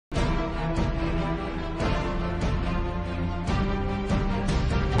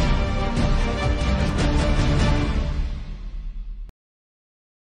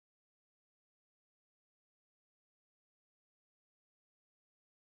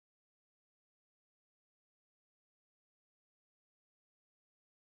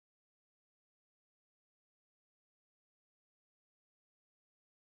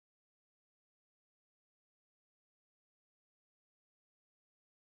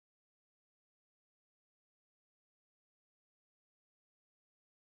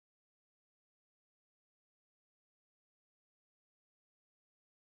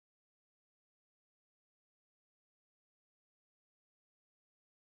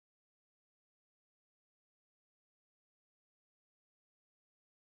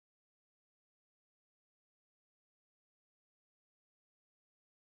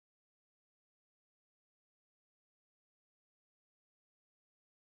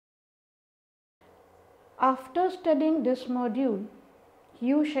After studying this module,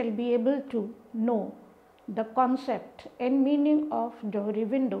 you shall be able to know the concept and meaning of Johari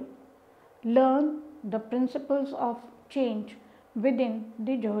window, learn the principles of change within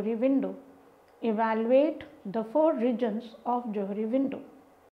the Johari window, evaluate the 4 regions of Johari window.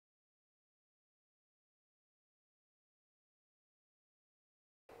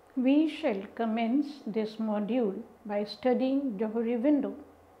 We shall commence this module by studying Johari window.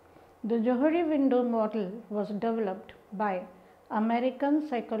 The Johari window model was developed by American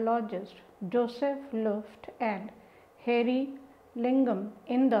psychologists Joseph Luft and Harry Lingham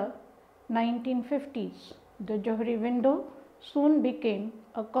in the 1950s. The Johari window soon became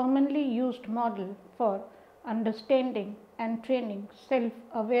a commonly used model for understanding and training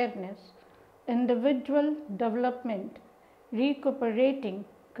self-awareness, individual development, recuperating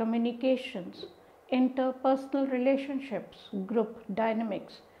communications, interpersonal relationships, group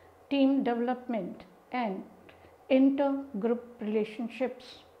dynamics, team development, and intergroup relationships.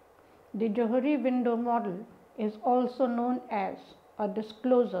 The Johari window model is also known as a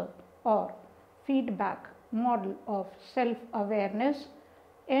disclosure or feedback model of self-awareness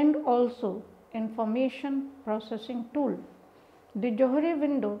and also information processing tool. The Johari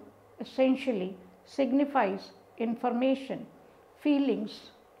window essentially signifies information,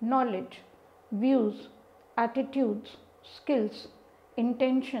 feelings, knowledge, views, attitudes, skills,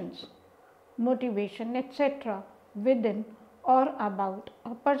 intentions, motivation, etc. within or about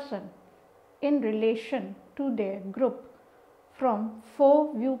a person in relation to their group from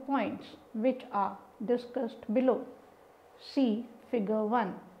 4 viewpoints which are discussed below. See figure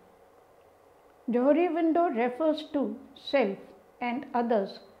 1. Johari window refers to self and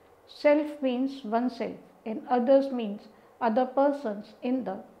others. Self means oneself and others means other persons in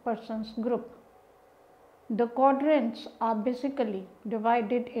the person's group. The quadrants are basically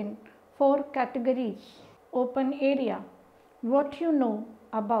divided in 4 categories. Open area, what you know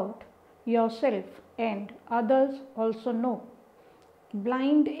about yourself and others also know.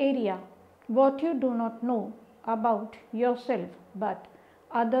 Blind area, what you do not know about yourself but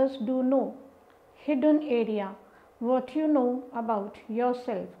others do know. Hidden area, what you know about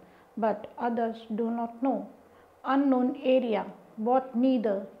yourself but others do not know. Unknown area, what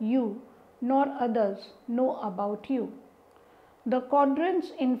neither you nor others know about you. The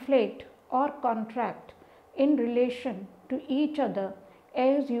quadrants inflate or contract in relation to each other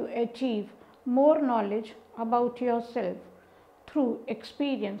as you achieve more knowledge about yourself through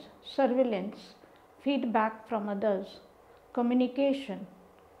experience, surveillance, feedback from others, communication,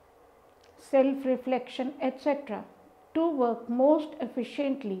 self-reflection, etc. To work most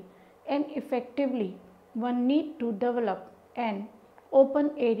efficiently and effectively, one need to develop an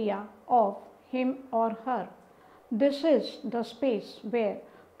open area of him or her. This is the space where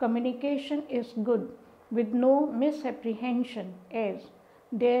communication is good with no misapprehension as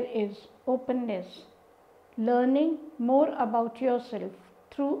there is openness. Learning more about yourself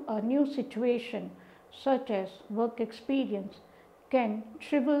through a new situation such as work experience can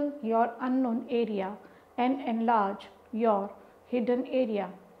shrivel your unknown area and enlarge your hidden area.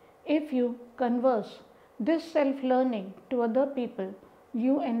 If you converse this self-learning to other people,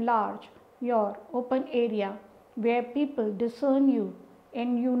 you enlarge your open area where people discern you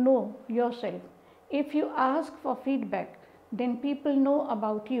and you know yourself. If you ask for feedback, then people know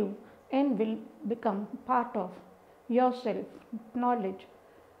about you and will become part of your self-knowledge,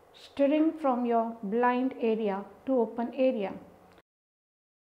 stirring from your blind area to open area.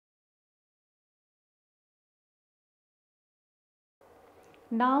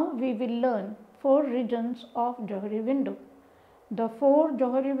 Now we will learn 4 regions of Johari window. The 4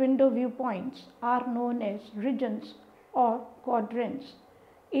 Johari window viewpoints are known as regions or quadrants.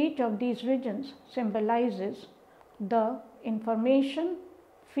 Each of these regions symbolizes the information,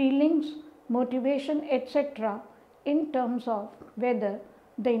 feelings, motivation, etc. in terms of whether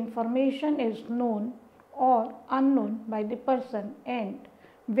the information is known or unknown by the person and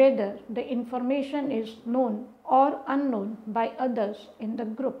whether the information is known or unknown by others in the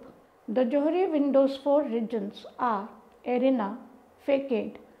group. The Johari window's 4 regions are arena,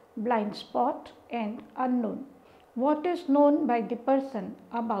 facade, blind spot and unknown. What is known by the person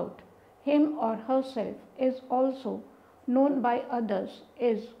about him or herself is also known by others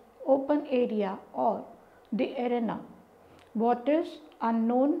is open area or the arena. What is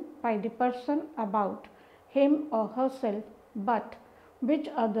unknown by the person about him or herself but which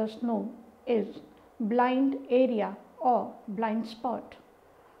others know is blind area or blind spot.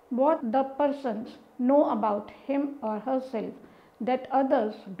 What the persons know about him or herself that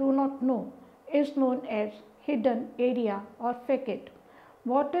others do not know is known as hidden area or facade.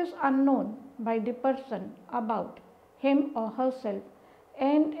 What is unknown by the person about him or herself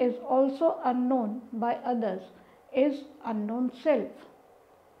and is also unknown by others is unknown self.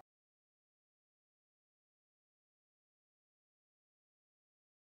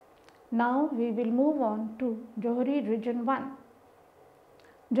 Now we will move on to Johari region 1.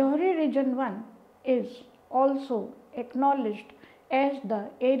 Johari region 1 is also acknowledged as the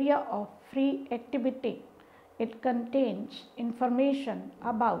area of free activity. It contains information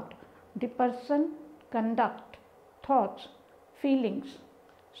about the person, conduct, thoughts, feelings,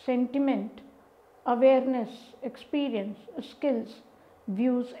 sentiment, awareness, experience, skills,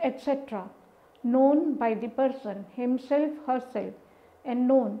 views, etc., known by the person himself, herself, and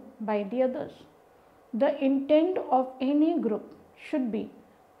known by the others. The intent of any group should be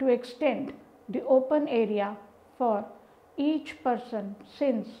to extend the open area for each person,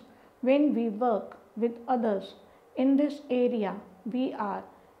 since when we work with others in this area, we are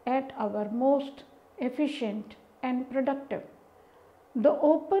at our most efficient and productive. The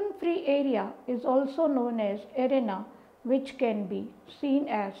open free area is also known as arena, which can be seen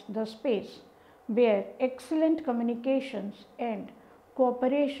as the space where excellent communications and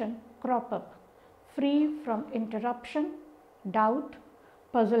cooperation crop up, free from interruption, doubt,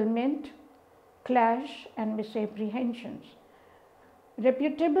 puzzlement, clash, and misapprehensions.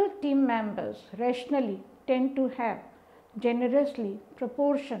 Reputable team members rationally tend to have generously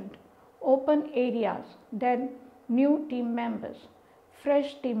proportioned open areas than new team members.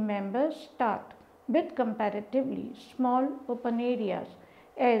 Fresh team members start with comparatively small open areas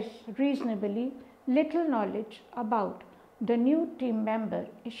as reasonably little knowledge about the new team member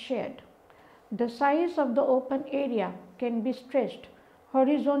is shared. The size of the open area can be stretched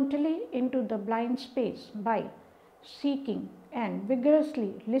horizontally into the blind space by seeking and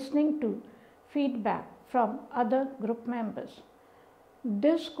vigorously listening to feedback from other group members.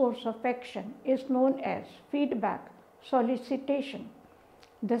 This course of action is known as feedback solicitation.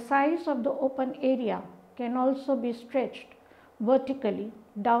 The size of the open area can also be stretched vertically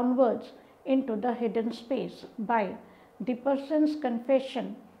downwards into the hidden space by the person's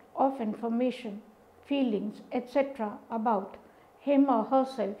confession of information, feelings, etc. about him or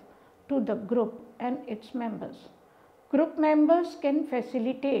herself to the group and its members. Group members can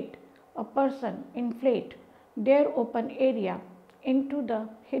facilitate a person inflate their open area into the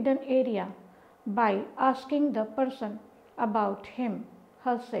hidden area by asking the person about him,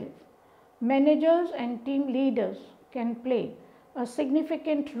 herself. Managers and team leaders can play a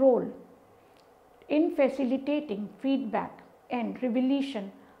significant role in facilitating feedback and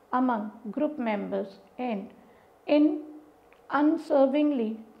revelation among group members and in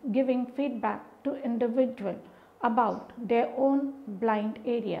unswervingly giving feedback to individuals about their own blind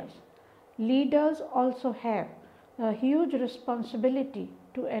areas. Leaders also have a huge responsibility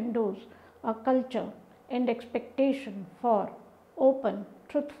to endorse a culture and expectation for open,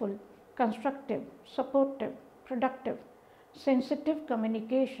 truthful, constructive, supportive, productive, sensitive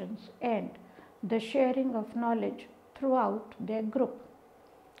communications and the sharing of knowledge throughout their group.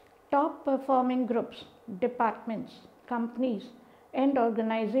 Top performing groups, departments, companies, and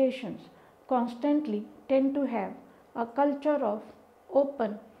organizations constantly tend to have a culture of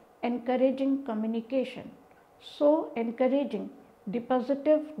open, encouraging communication, so encouraging the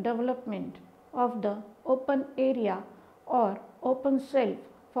positive development of the open area or open self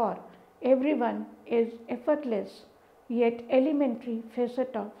for everyone is effortless yet elementary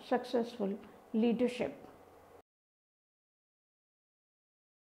facet of successful leadership.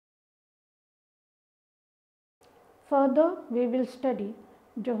 Further, we will study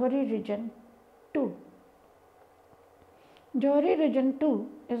Johari region 2. Johari region 2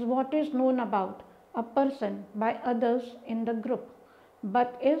 is what is known about a person by others in the group,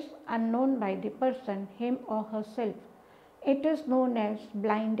 but is unknown by the person him or herself. It is known as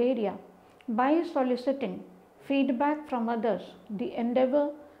blind area. By soliciting feedback from others, the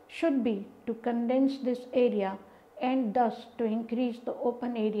endeavor should be to condense this area and thus to increase the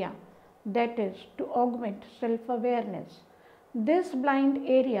open area, that is, to augment self-awareness. This blind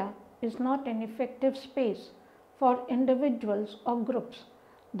area is not an effective space for individuals or groups.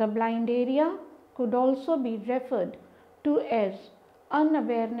 The blind area could also be referred to as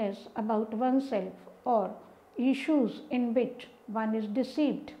unawareness about oneself or issues in which one is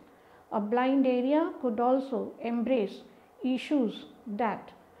deceived. A blind area could also embrace issues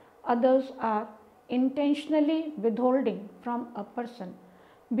that others are intentionally withholding from a person.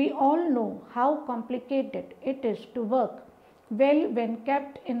 We all know how complicated it is to work well when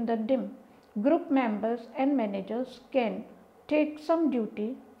kept in the dim. Group members and managers can take some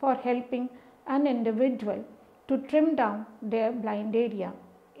duty for helping an individual to trim down their blind area.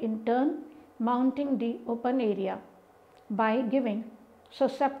 In turn, mounting the open area by giving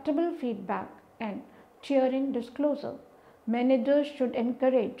susceptible feedback and cheering disclosure. Managers should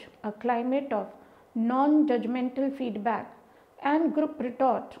encourage a climate of non-judgmental feedback and group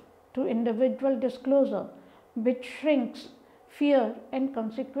retort to individual disclosure, which shrinks fear and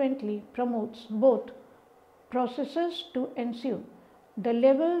consequently promotes both processes to ensue. The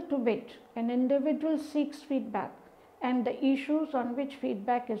level to which an individual seeks feedback and the issues on which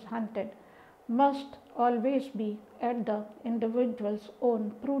feedback is hunted must always be at the individual's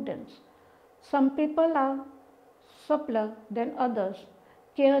own prudence. Some people are suppler than others.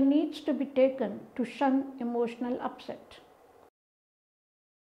 Care needs to be taken to shun emotional upset.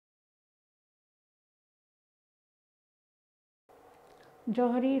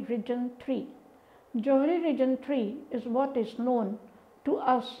 Johari Region 3. Johari Region 3 is what is known to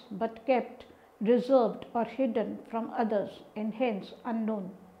us but kept reserved or hidden from others and hence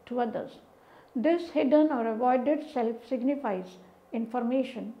unknown to others. This hidden or avoided self signifies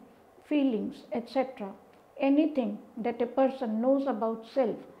information, feelings, etc. Anything that a person knows about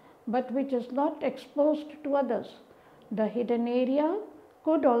self but which is not exposed to others. The hidden area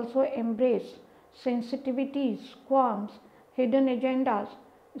could also embrace sensitivities, qualms, hidden agendas,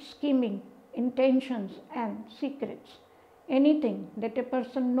 scheming, intentions, and secrets. Anything that a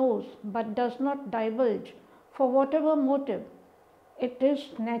person knows but does not divulge for whatever motive. It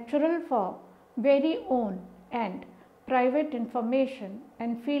is natural for very own and private information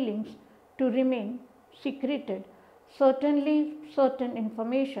and feelings to remain secreted. Certainly, certain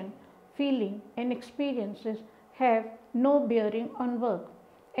information, feeling, and experiences have no bearing on work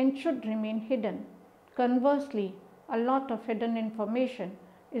and should remain hidden. Conversely, a lot of hidden information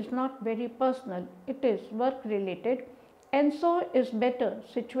is not very personal, it is work related and so is better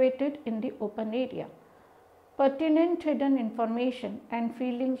situated in the open area. Pertinent hidden information and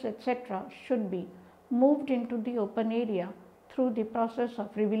feelings etc. should be moved into the open area through the process of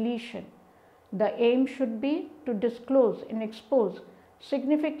revelation. The aim should be to disclose and expose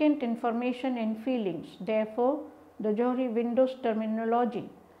significant information and feelings. Therefore, the Johari Windows terminology,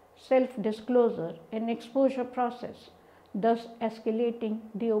 self-disclosure and exposure process, thus escalating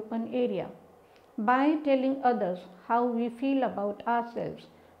the open area. By telling others how we feel about ourselves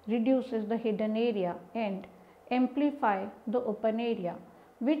reduces the hidden area and amplify the open area,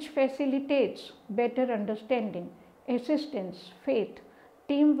 which facilitates better understanding, assistance, faith,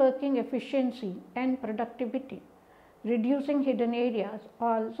 team working efficiency and productivity. Reducing hidden areas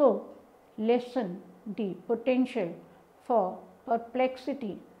also lessen the potential for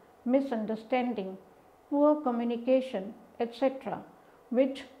perplexity, misunderstanding, poor communication, etc.,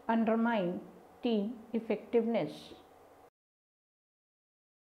 which undermine team effectiveness.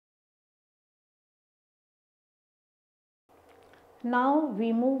 Now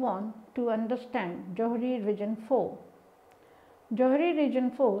we move on to understand Johari Region 4. Johari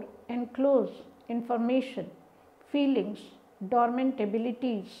Region 4 encloses information, feelings, dormant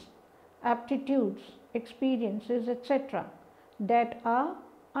abilities, aptitudes, experiences, etc. that are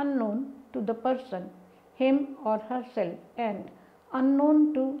unknown to the person, him or herself, and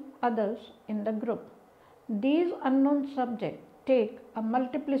unknown to others in the group. These unknown subjects take a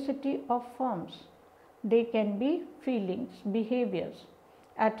multiplicity of forms. They can be feelings, behaviors,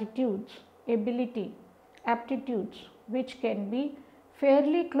 attitudes, ability, aptitudes, which can be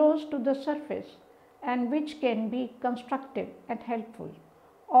fairly close to the surface and which can be constructive and helpful,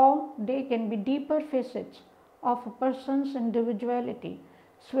 or they can be deeper facets of a person's individuality,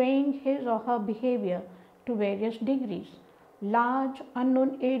 swaying his or her behavior to various degrees. Large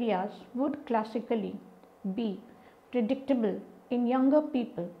unknown areas would classically be predictable in younger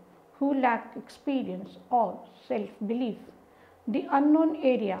people who lack experience or self-belief. The unknown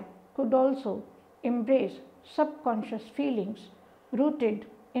area could also embrace subconscious feelings rooted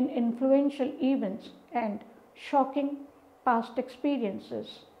in influential events and shocking past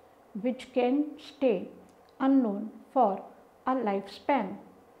experiences, which can stay unknown for a lifespan.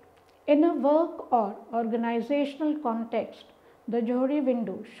 In a work or organizational context, the Johari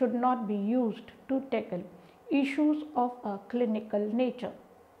window should not be used to tackle issues of a clinical nature.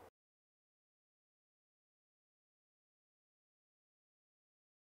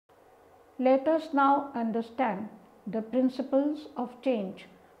 Let us now understand the principles of change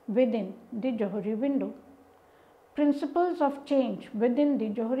within the Johari window. Principles of change within the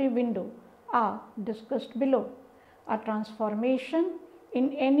Johari window are discussed below. A transformation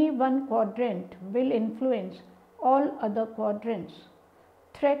in any one quadrant will influence all other quadrants.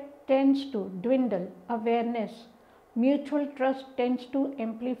 Threat tends to dwindle awareness. Mutual trust tends to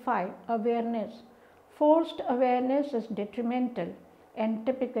amplify awareness. Forced awareness is detrimental and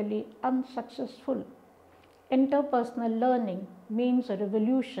typically unsuccessful. Interpersonal learning means a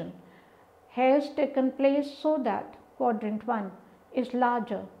revolution has taken place so that quadrant 1 is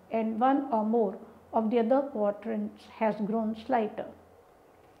larger and one or more of the other quadrants has grown slighter.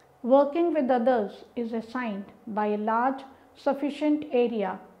 Working with others is assigned by a large sufficient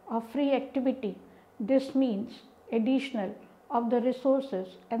area of free activity. This means additional of the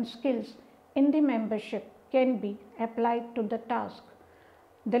resources and skills in the membership can be applied to the task.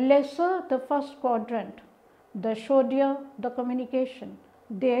 The lesser the first quadrant, the shorter the communication.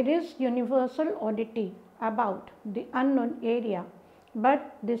 There is universal oddity about the unknown area,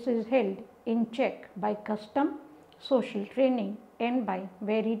 but this is held in check by custom, social training, and by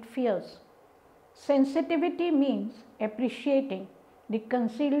varied fears. Sensitivity means appreciating the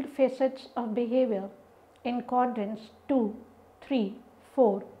concealed facets of behavior in quadrants 2, 3,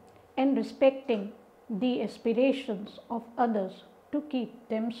 4, and respecting the aspirations of others to keep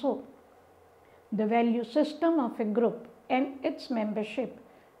them so. The value system of a group and its membership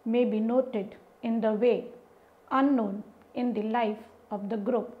may be noted in the way unknown in the life of the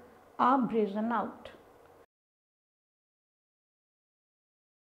group are brazen out.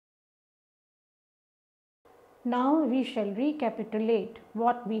 Now we shall recapitulate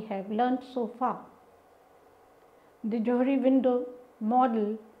what we have learnt so far. The Johari window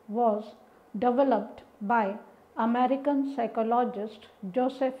model was developed by American psychologist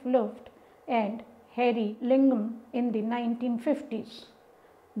Joseph Luft and Harry Lingham in the 1950s.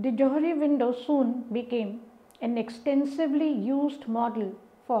 The Johari window soon became an extensively used model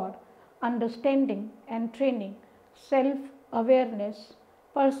for understanding and training self-awareness,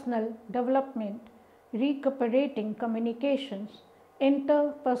 personal development, recuperating communications,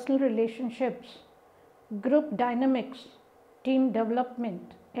 interpersonal relationships, group dynamics, team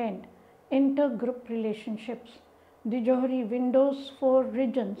development, and intergroup relationships. The Johari window's 4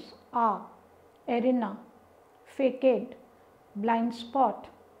 regions are arena, facade, blind spot,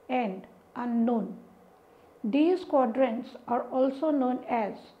 and unknown. These quadrants are also known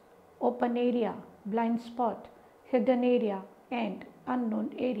as open area, blind spot, hidden area, and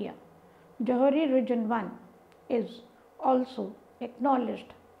unknown area. Johari region 1 is also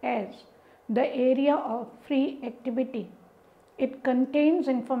acknowledged as the area of free activity. It contains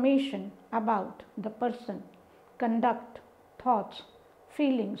information about the person, conduct, thoughts,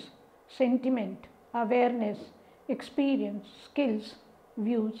 feelings, sentiment, awareness, experience, skills,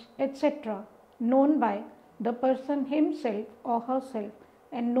 views, etc., known by the person himself or herself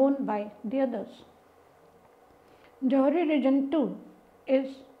and known by the others. Johari region 2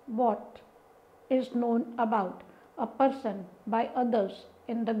 is what is known about a person by others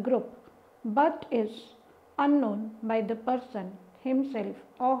in the group but is unknown by the person himself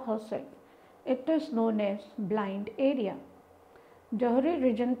or herself. It is known as blind area. Johari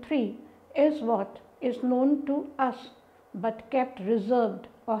region 3 is what is known to us but kept reserved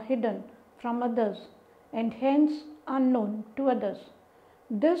or hidden from others and hence unknown to others.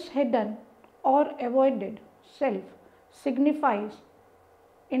 This hidden or avoided self signifies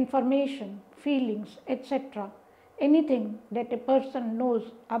information, feelings, etc., anything that a person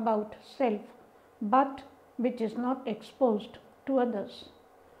knows about self but which is not exposed to others.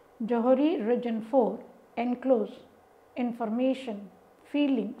 Johari region 4 enclose information,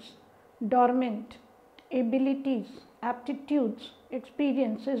 feelings, dormant, abilities, aptitudes,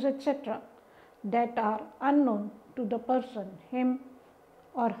 experiences, etc., that are unknown to the person, him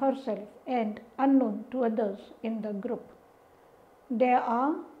or herself, and unknown to others in the group. There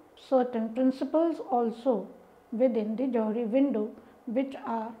are certain principles also within the Johari window which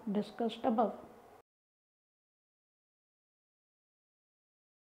are discussed above.